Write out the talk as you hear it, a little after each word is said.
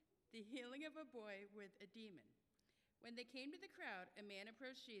the healing of a boy with a demon. When they came to the crowd, a man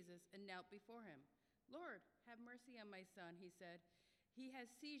approached Jesus and knelt before him. "Lord, have mercy on my son," he said. "He has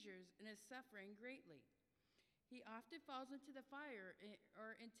seizures and is suffering greatly. He often falls into the fire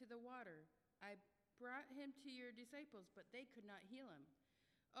or into the water. I brought him to your disciples, but they could not heal him."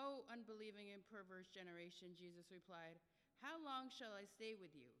 "Oh, unbelieving and perverse generation," Jesus replied, "how long shall I stay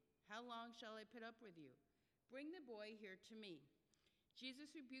with you? How long shall I put up with you? Bring the boy here to me."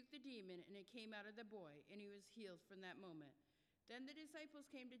 Jesus rebuked the demon, and it came out of the boy, and he was healed from that moment. Then the disciples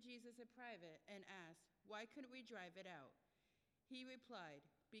came to Jesus in private and asked, "Why couldn't we drive it out?" He replied,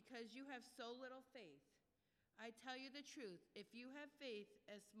 "Because you have so little faith. I tell you the truth, if you have faith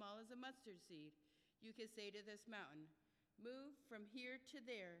as small as a mustard seed, you can say to this mountain, 'Move from here to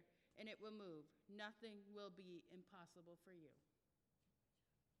there,' and it will move. Nothing will be impossible for you."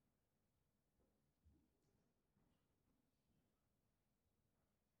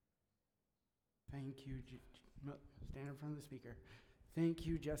 Thank you. Stand in front of the speaker. Thank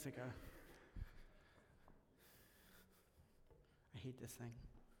you, Jessica. I hate this thing.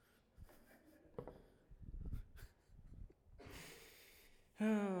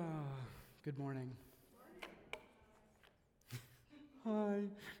 Oh, good morning. Hi.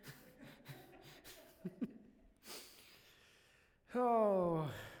 Oh,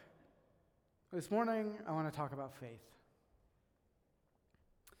 this morning I want to talk about faith.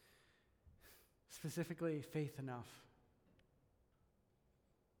 Specifically, faith enough.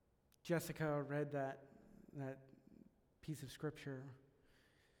 Jessica read that piece of scripture,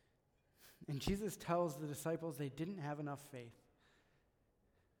 and Jesus tells the disciples they didn't have enough faith.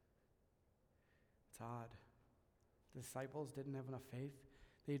 It's odd. The disciples didn't have enough faith.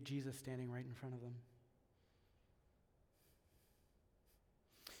 They had Jesus standing right in front of them.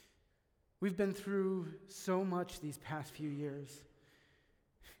 We've been through so much these past few years,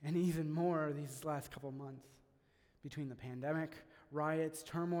 and even more these last couple months, between the pandemic, riots,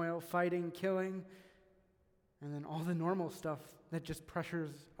 turmoil, fighting, killing, and then all the normal stuff that just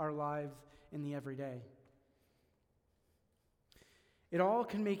pressures our lives in the everyday. It all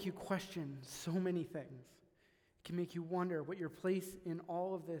can make you question so many things. It can make you wonder what your place in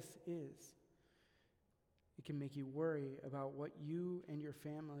all of this is. It can make you worry about what you and your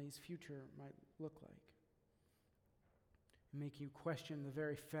family's future might look like. Make you question the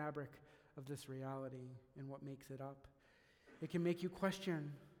very fabric of this reality and what makes it up. It can make you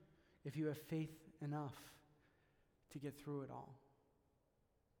question if you have faith enough to get through it all.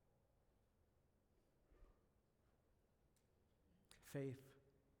 Faith.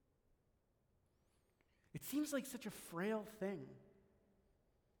 It seems like such a frail thing,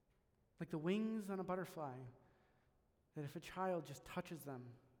 like the wings on a butterfly, that if a child just touches them,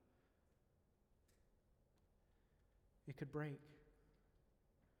 it could break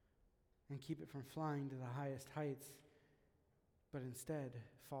and keep it from flying to the highest heights, but instead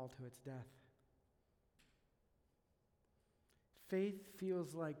fall to its death. Faith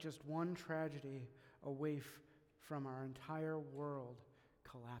feels like just one tragedy away from our entire world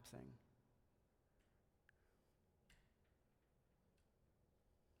collapsing.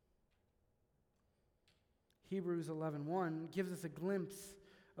 Hebrews 11:1 gives us a glimpse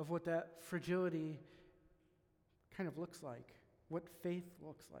of what that fragility kind of looks like, what faith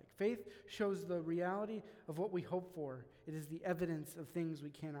looks like. Faith shows the reality of what we hope for. It is the evidence of things we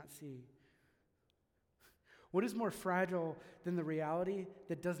cannot see. What is more fragile than the reality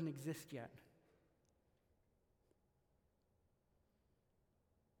that doesn't exist yet?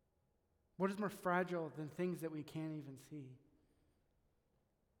 What is more fragile than things that we can't even see?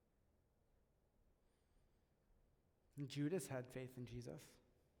 And Judas had faith in Jesus,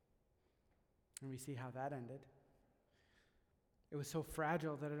 and we see how that ended. It was so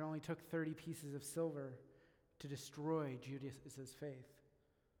fragile that it only took 30 pieces of silver to destroy Judas's faith.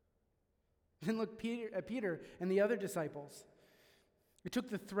 Then look at Peter and the other disciples. It took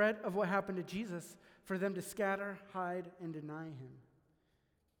the threat of what happened to Jesus for them to scatter, hide, and deny him.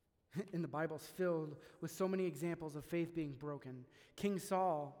 And the Bible's filled with so many examples of faith being broken. King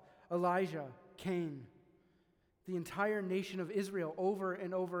Saul, Elijah, Cain, the entire nation of Israel over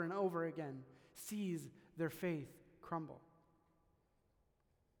and over and over again sees their faith crumble.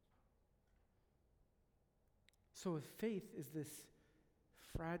 So if faith is this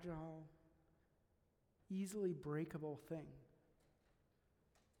fragile, easily breakable thing,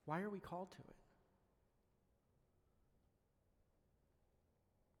 why are we called to it?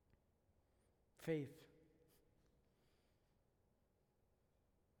 Faith.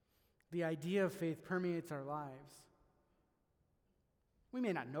 The idea of faith permeates our lives. We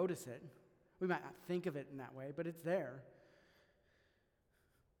may not notice it. We might not think of it in that way, but it's there.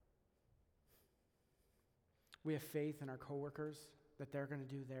 We have faith in our coworkers that they're going to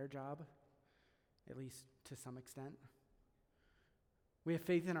do their job, at least to some extent. We have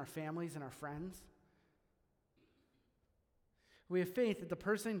faith in our families and our friends. We have faith that the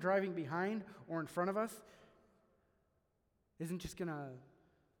person driving behind or in front of us isn't just going to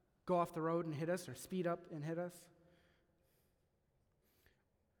go off the road and hit us or speed up and hit us.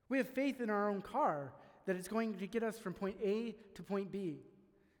 We have faith in our own car that it's going to get us from point A to point B.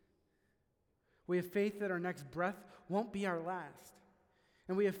 We have faith that our next breath won't be our last.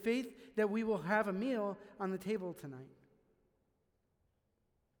 And we have faith that we will have a meal on the table tonight.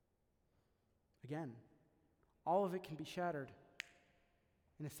 Again, all of it can be shattered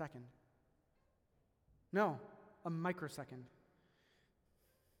in a second. No, a microsecond.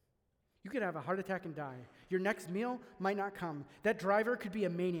 You could have a heart attack and die. Your next meal might not come. That driver could be a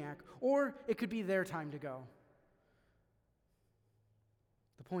maniac, or it could be their time to go.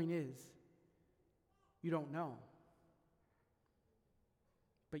 The point is, you don't know.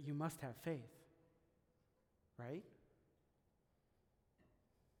 But you must have faith, right?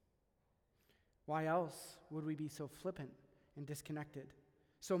 Why else would we be so flippant and disconnected,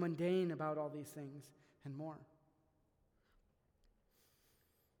 so mundane about all these things and more?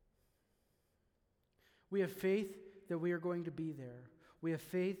 We have faith that we are going to be there. We have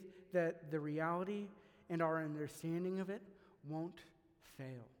faith that the reality and our understanding of it won't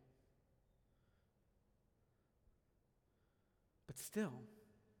fail. But still,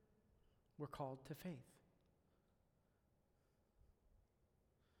 we're called to faith.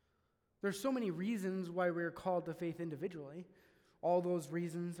 There's so many reasons why we're called to faith individually. All those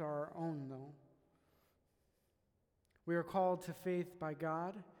reasons are our own, though. We are called to faith by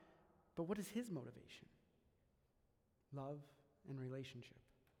God, but what is His motivation? Love and relationship.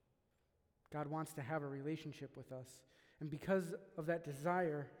 God wants to have a relationship with us, and because of that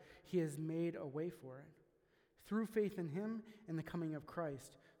desire, He has made a way for it through faith in Him and the coming of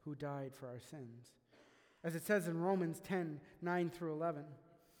Christ, who died for our sins. As it says in Romans 10, 9 through 11,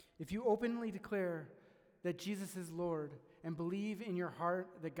 if you openly declare that Jesus is Lord and believe in your heart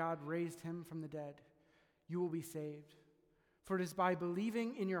that God raised Him from the dead, you will be saved. For it is by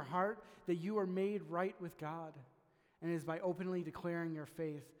believing in your heart that you are made right with God, and it is by openly declaring your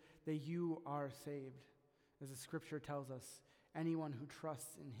faith that you are saved. As the scripture tells us, anyone who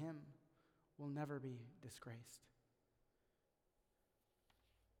trusts in Him will never be disgraced.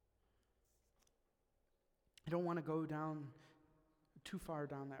 I don't want to go down too far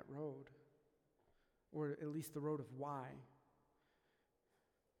down that road, or at least the road of why,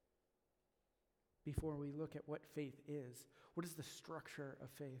 before we look at what faith is. What is the structure of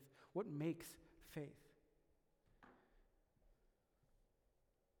faith? What makes faith?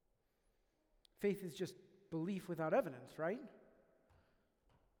 Faith is just belief without evidence, right?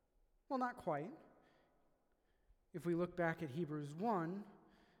 Well, not quite. If we look back at Hebrews 1,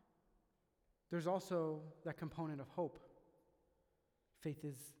 there's also that component of hope. Faith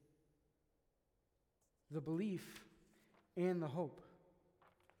is the belief and the hope.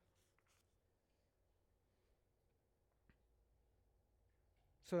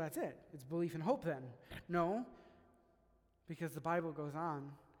 So that's it. It's belief and hope then. No, because the Bible goes on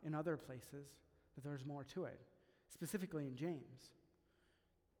in other places that there's more to it, specifically in James.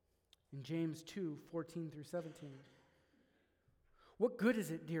 In James 2, 14 through 17. What good is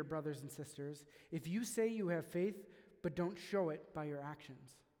it, dear brothers and sisters, if you say you have faith but don't show it by your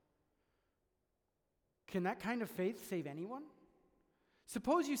actions? Can that kind of faith save anyone?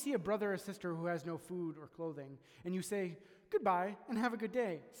 Suppose you see a brother or sister who has no food or clothing, and you say, goodbye and have a good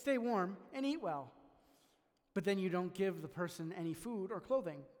day, stay warm and eat well. But then you don't give the person any food or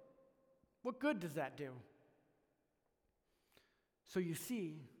clothing. What good does that do? So you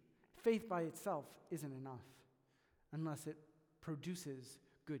see, faith by itself isn't enough unless it produces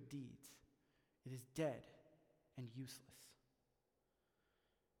good deeds. It is dead and useless.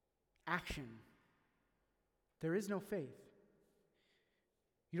 Action. There is no faith.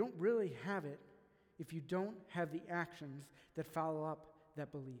 You don't really have it if you don't have the actions that follow up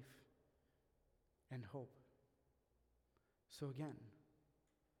that belief and hope. So again,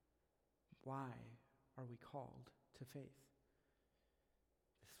 why are we called to faith?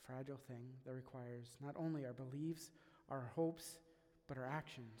 This fragile thing that requires not only our beliefs, our hopes, but our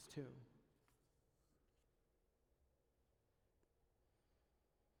actions too.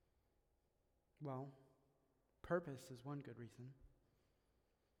 Well, purpose is one good reason.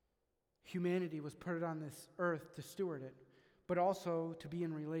 Humanity was put on this earth to steward it, but also to be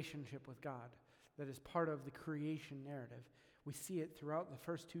in relationship with God. That is part of the creation narrative. We see it throughout the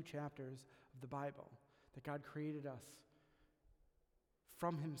first 2 chapters of the Bible, that God created us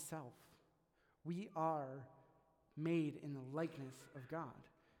from Himself. We are made in the likeness of God.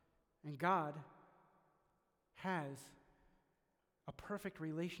 And God has a perfect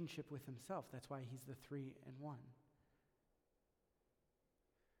relationship with himself. That's why he's the three in one.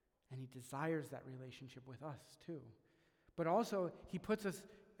 And he desires that relationship with us too. But also, he puts us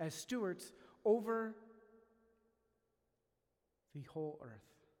as stewards over the whole earth,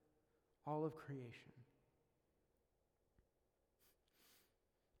 all of creation.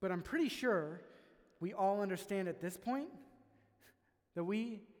 But I'm pretty sure we all understand at this point that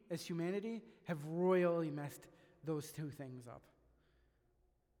we, as humanity, have royally messed those two things up.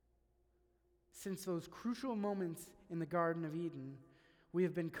 Since those crucial moments in the Garden of Eden, we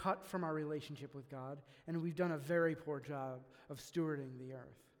have been cut from our relationship with God, and we've done a very poor job of stewarding the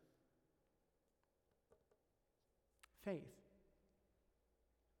earth. Faith.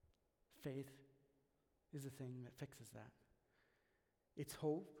 Faith is the thing that fixes that. It's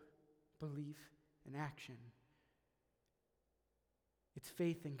hope, belief, and action. It's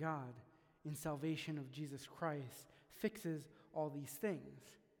faith in God, in salvation of Jesus Christ, fixes all these things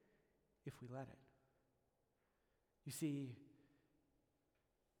if we let it. You see,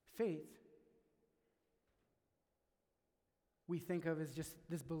 faith we think of as just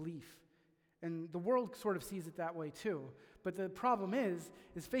this belief. And the world sort of sees it that way too. But the problem is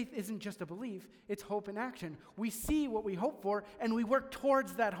faith isn't just a belief, it's hope and action. We see what we hope for, and we work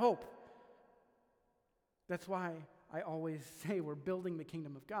towards that hope. That's why I always say we're building the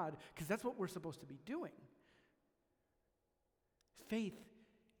kingdom of God, because that's what we're supposed to be doing. Faith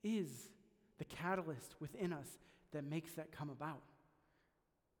is the catalyst within us that makes that come about.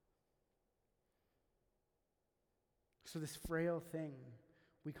 So this frail thing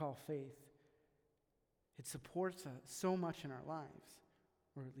we call faith, it supports us so much in our lives,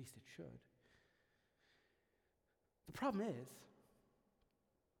 or at least it should. The problem is,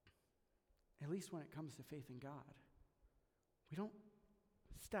 at least when it comes to faith in God, we don't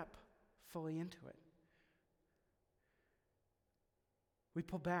step fully into it. We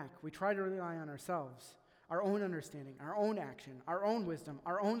pull back. We try to rely on ourselves, our own understanding, our own action, our own wisdom,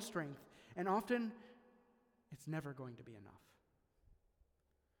 our own strength, and often it's never going to be enough.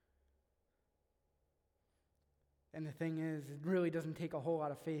 And the thing is, it really doesn't take a whole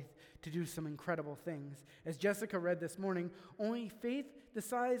lot of faith to do some incredible things. As Jessica read this morning, only faith the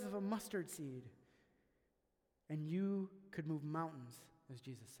size of a mustard seed, and you could move mountains, as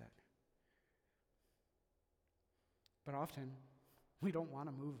Jesus said. But often, we don't want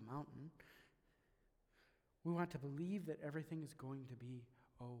to move a mountain. We want to believe that everything is going to be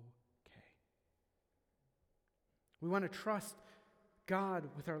okay. We want to trust God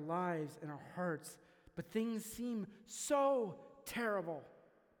with our lives and our hearts, but things seem so terrible.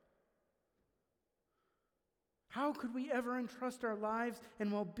 How could we ever entrust our lives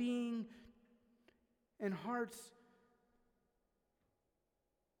and well-being and hearts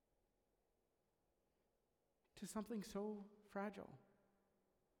to something so fragile?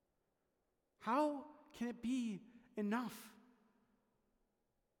 How can it be enough?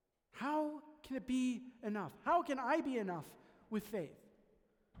 How can it be enough? How can I be enough with faith?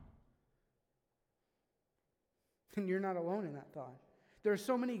 And you're not alone in that thought. There are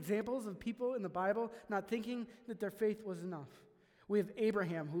so many examples of people in the Bible not thinking that their faith was enough. We have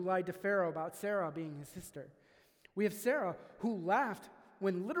Abraham, who lied to Pharaoh about Sarah being his sister. We have Sarah, who laughed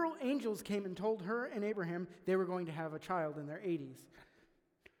when literal angels came and told her and Abraham they were going to have a child in their 80s.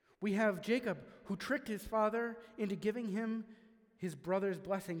 We have Jacob, who tricked his father into giving him his brother's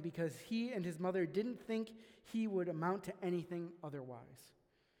blessing because he and his mother didn't think he would amount to anything otherwise.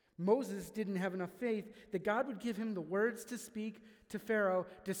 Moses didn't have enough faith that God would give him the words to speak to Pharaoh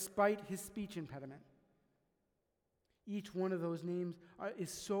despite his speech impediment. Each one of those names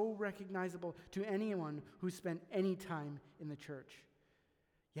is so recognizable to anyone who spent any time in the church.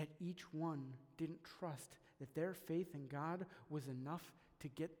 Yet each one didn't trust that their faith in God was enough to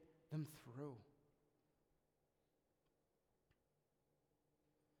get them through.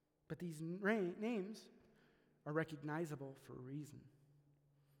 But these names are recognizable for a reason.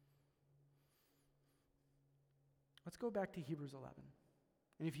 Let's go back to Hebrews 11.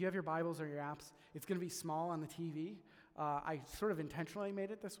 And if you have your Bibles or your apps, it's going to be small on the TV. I sort of intentionally made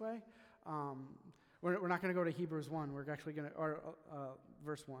it this way. We're not going to go to Hebrews 1. We're actually going to, or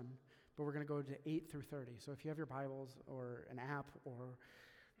verse 1, but we're going to go to 8 through 30. So if you have your Bibles or an app or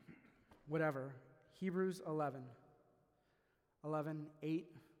whatever, Hebrews 11, 8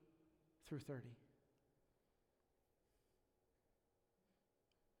 through 30.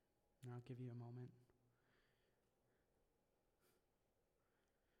 And I'll give you a moment.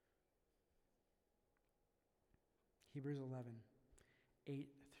 Hebrews 11, 8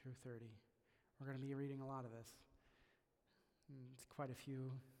 through 30. We're going to be reading a lot of this. It's quite a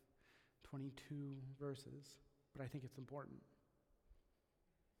few, 22 verses, but I think it's important.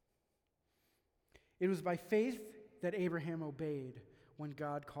 It was by faith that Abraham obeyed when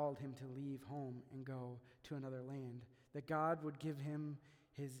God called him to leave home and go to another land, that God would give him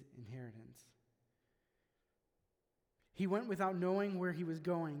his inheritance. He went without knowing where he was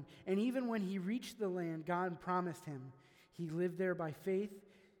going, and even when he reached the land God promised him, he lived there by faith,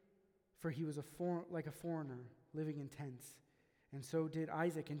 for he was like a foreigner living in tents. And so did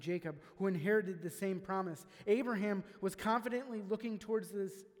Isaac and Jacob, who inherited the same promise. Abraham was confidently looking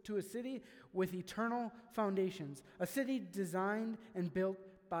to a city with eternal foundations, a city designed and built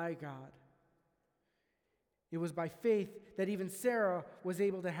by God. It was by faith that even Sarah was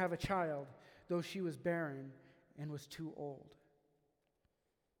able to have a child, though she was barren and was too old.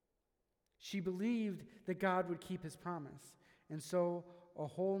 She believed that God would keep his promise, and so a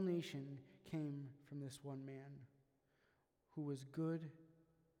whole nation came from this one man who was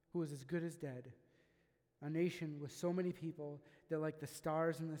as good as dead. A nation with so many people that, like the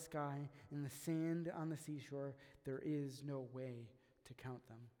stars in the sky and the sand on the seashore, there is no way to count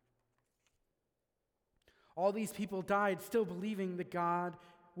them. All these people died still believing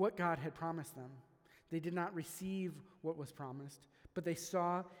what God had promised them. They did not receive what was promised, but they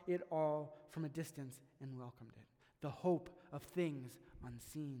saw it all from a distance and welcomed it. The hope of things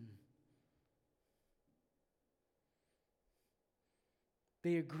unseen.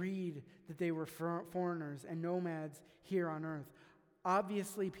 They agreed that they were foreigners and nomads here on earth.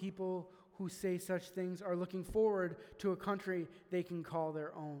 Obviously, people who say such things are looking forward to a country they can call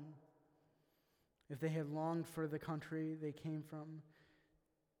their own. If they had longed for the country they came from,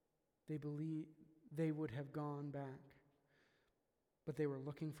 they believe they would have gone back. But they were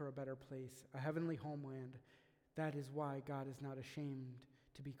looking for a better place, a heavenly homeland. That is why God is not ashamed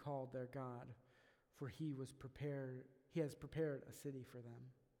to be called their God, for He has prepared a city for them.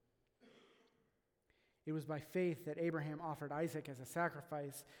 It was by faith that Abraham offered Isaac as a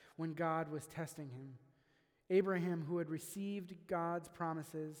sacrifice when God was testing him. Abraham, who had received God's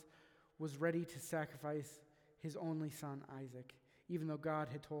promises, was ready to sacrifice his only son, Isaac, even though God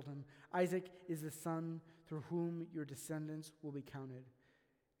had told him, Isaac is the son through whom your descendants will be counted.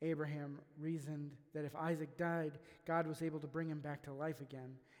 Abraham reasoned that if Isaac died, God was able to bring him back to life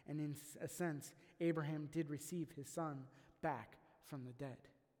again, and in a sense, Abraham did receive his son back from the dead.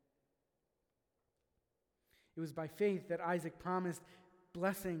 It was by faith that Isaac promised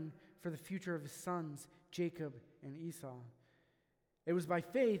blessing for the future of his sons, Jacob and Esau. It was by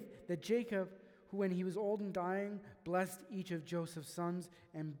faith that Jacob, who when he was old and dying, blessed each of Joseph's sons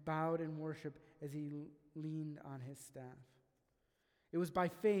and bowed in worship as he leaned on his staff. It was by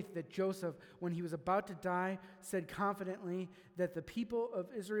faith that Joseph, when he was about to die, said confidently that the people of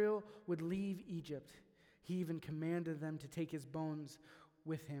Israel would leave Egypt. He even commanded them to take his bones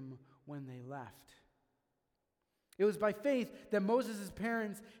with him when they left. It was by faith that Moses'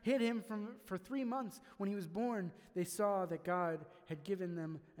 parents hid him for 3 months. When he was born, they saw that God had given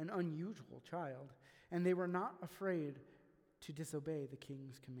them an unusual child, and they were not afraid to disobey the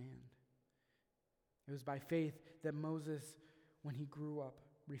king's command. It was by faith that Moses, when he grew up,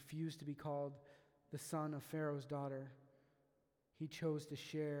 refused to be called the son of Pharaoh's daughter. He chose to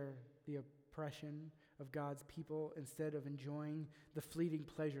share the oppression of God's people instead of enjoying the fleeting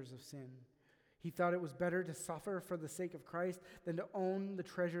pleasures of sin. He thought it was better to suffer for the sake of Christ than to own the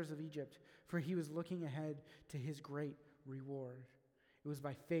treasures of Egypt, for he was looking ahead to his great reward. It was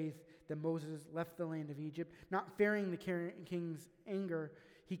by faith that Moses left the land of Egypt, not fearing the king's anger.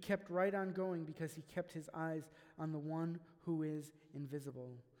 He kept right on going because he kept his eyes on the one who is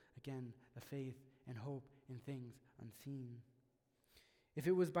invisible. Again, the faith and hope in things unseen. If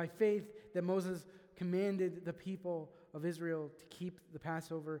it was by faith that Moses commanded the people of Israel to keep the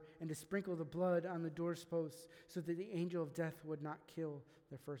Passover and to sprinkle the blood on the doorposts so that the angel of death would not kill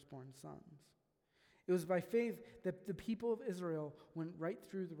their firstborn sons. It was by faith that the people of Israel went right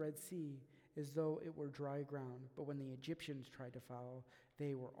through the Red Sea as though it were dry ground, but when the Egyptians tried to follow,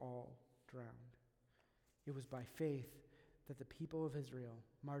 they were all drowned. It was by faith that the people of Israel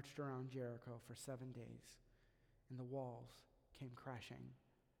marched around Jericho for 7 days, and the walls came crashing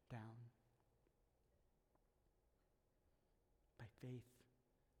down. By faith,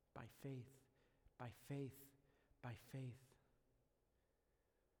 by faith, by faith, by faith.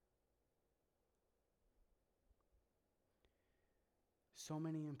 So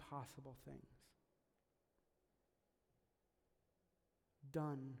many impossible things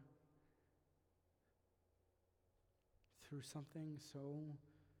done through something so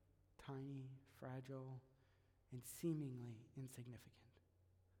tiny, fragile, and seemingly insignificant.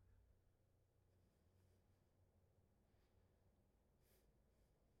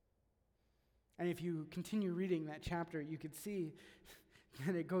 And if you continue reading that chapter, you could see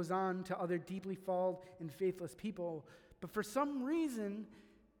that it goes on to other deeply flawed and faithless people. But for some reason,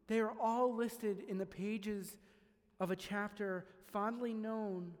 they are all listed in the pages of a chapter fondly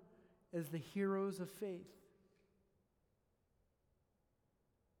known as the heroes of faith.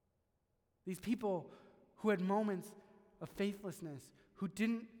 These people who had moments of faithlessness, who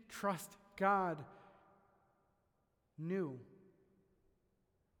didn't trust God, knew.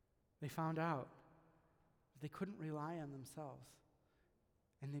 They found out that they couldn't rely on themselves,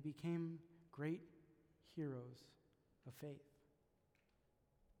 and they became great heroes of faith.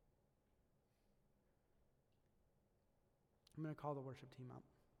 I'm going to call the worship team up.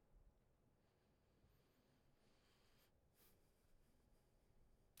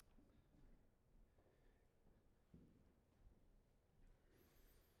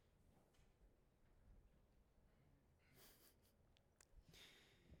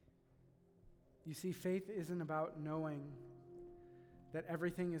 You see, faith isn't about knowing that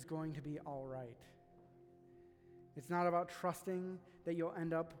everything is going to be all right. It's not about trusting that you'll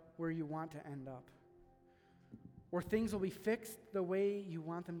end up where you want to end up, or things will be fixed the way you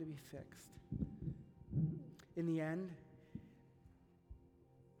want them to be fixed. In the end,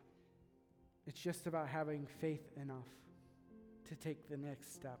 it's just about having faith enough to take the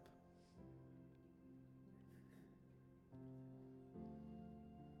next step.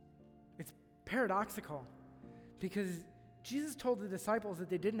 It's paradoxical because Jesus told the disciples that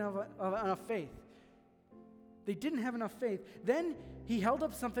they didn't have enough faith. They didn't have enough faith. Then he held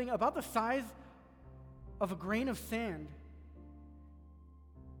up something about the size of a grain of sand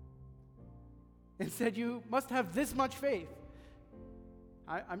and said, "You must have this much faith."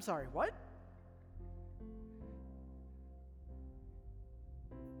 I'm sorry, what?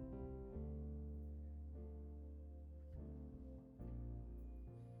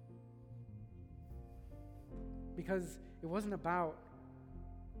 Because it wasn't about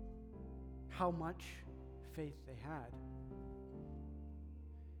how much faith they had.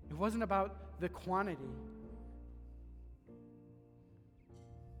 It wasn't about the quantity.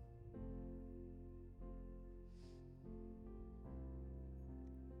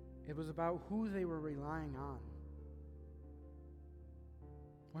 It was about who they were relying on.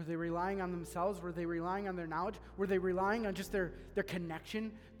 Were they relying on themselves? Were they relying on their knowledge? Were they relying on just their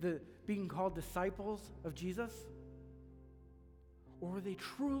connection, the being called disciples of Jesus? Or were they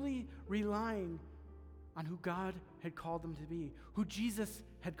truly relying on who God had called them to be, who Jesus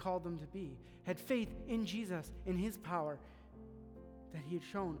had called them to be, had faith in Jesus, in his power that he had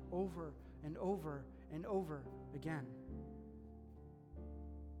shown over and over and over again?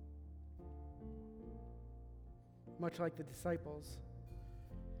 Much like the disciples,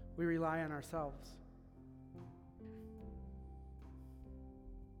 we rely on ourselves.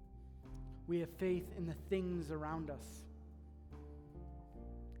 We have faith in the things around us,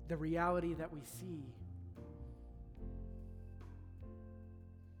 the reality that we see.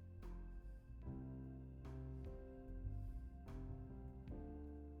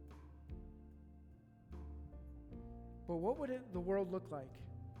 But what would the world look like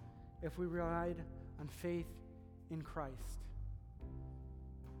if we relied on faith in Christ?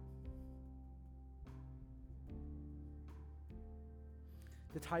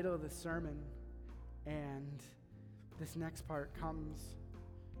 The title of this sermon and this next part comes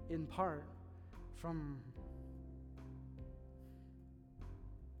in part from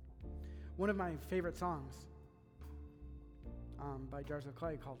one of my favorite songs by Jarzo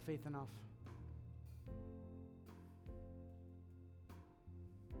Clay called Faith Enough.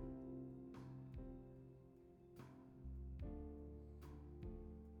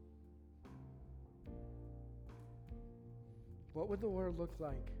 What would the world look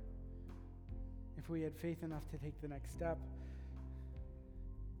like if we had faith enough to take the next step?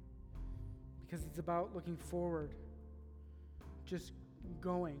 Because it's about looking forward, just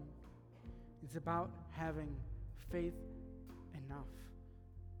going. It's about having faith enough.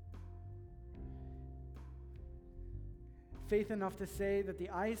 Faith enough to say that the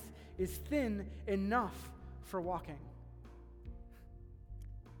ice is thin enough for walking.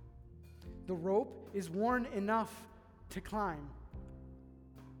 The rope is worn enough to climb.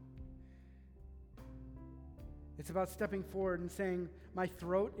 It's about stepping forward and saying, my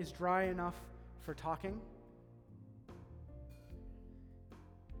throat is dry enough for talking,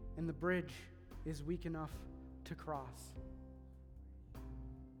 and the bridge is weak enough to cross.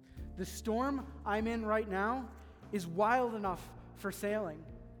 The storm I'm in right now is wild enough for sailing.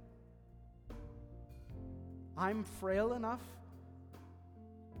 I'm frail enough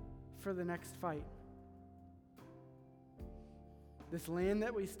for the next fight. This land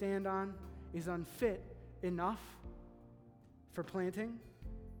that we stand on is unfit enough for planting.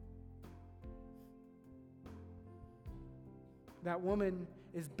 That woman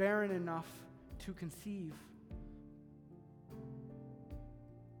is barren enough to conceive.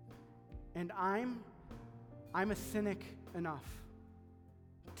 And I'm a cynic enough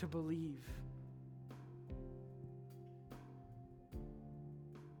to believe.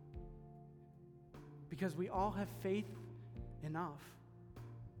 Because we all have faith enough.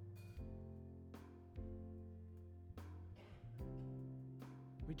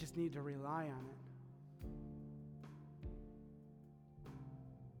 We just need to rely on it.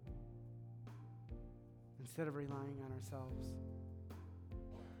 Instead of relying on ourselves.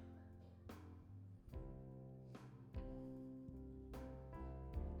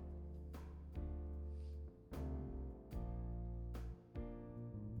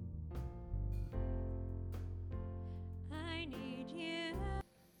 I need you.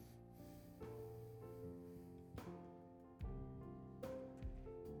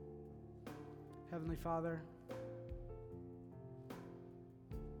 Heavenly Father,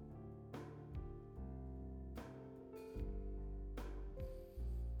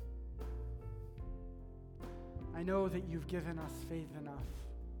 I know that you've given us faith enough.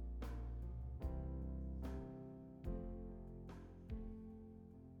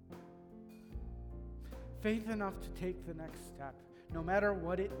 Faith enough to take the next step, no matter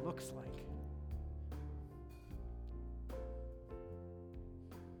what it looks like.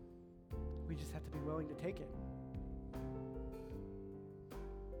 We just have to be willing to take it.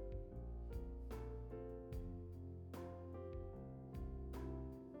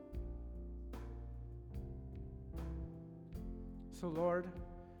 So Lord,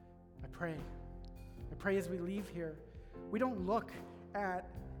 I pray as we leave here, we don't look at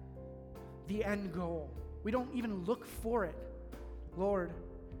the end goal. We don't even look for it. Lord,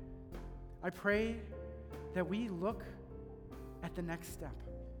 I pray that we look at the next step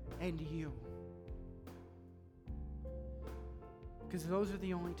and you. Because those are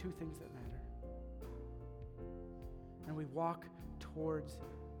the only two things that matter. And we walk towards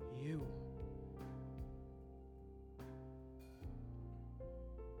you.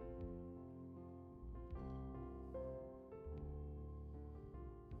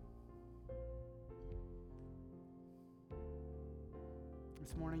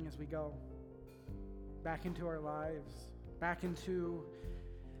 This morning as we go back into our lives, back into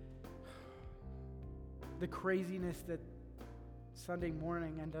the craziness that Sunday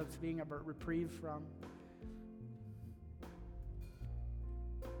morning ends up being a reprieve from,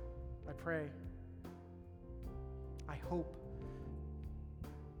 I pray, I hope,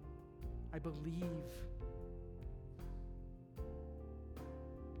 I believe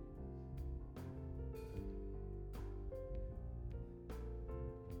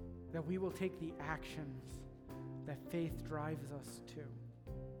that we will take the actions that faith drives us to,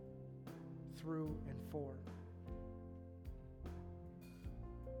 through and for.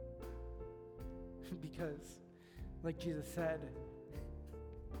 Because, like Jesus said,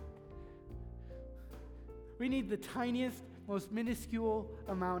 we need the tiniest, most minuscule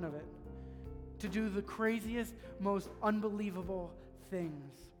amount of it to do the craziest, most unbelievable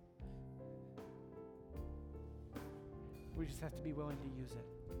things. We just have to be willing to use it.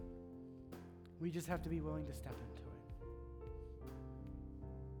 We just have to be willing to step into it.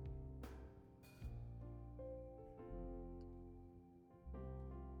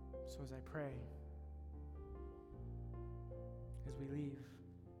 So as I pray, as we leave,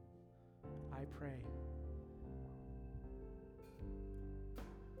 I pray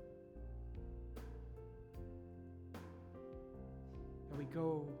that we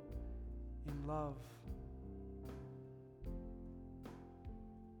go in love,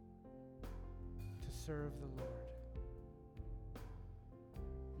 to serve the Lord.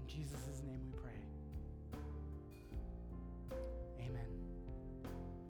 In Jesus' name we pray.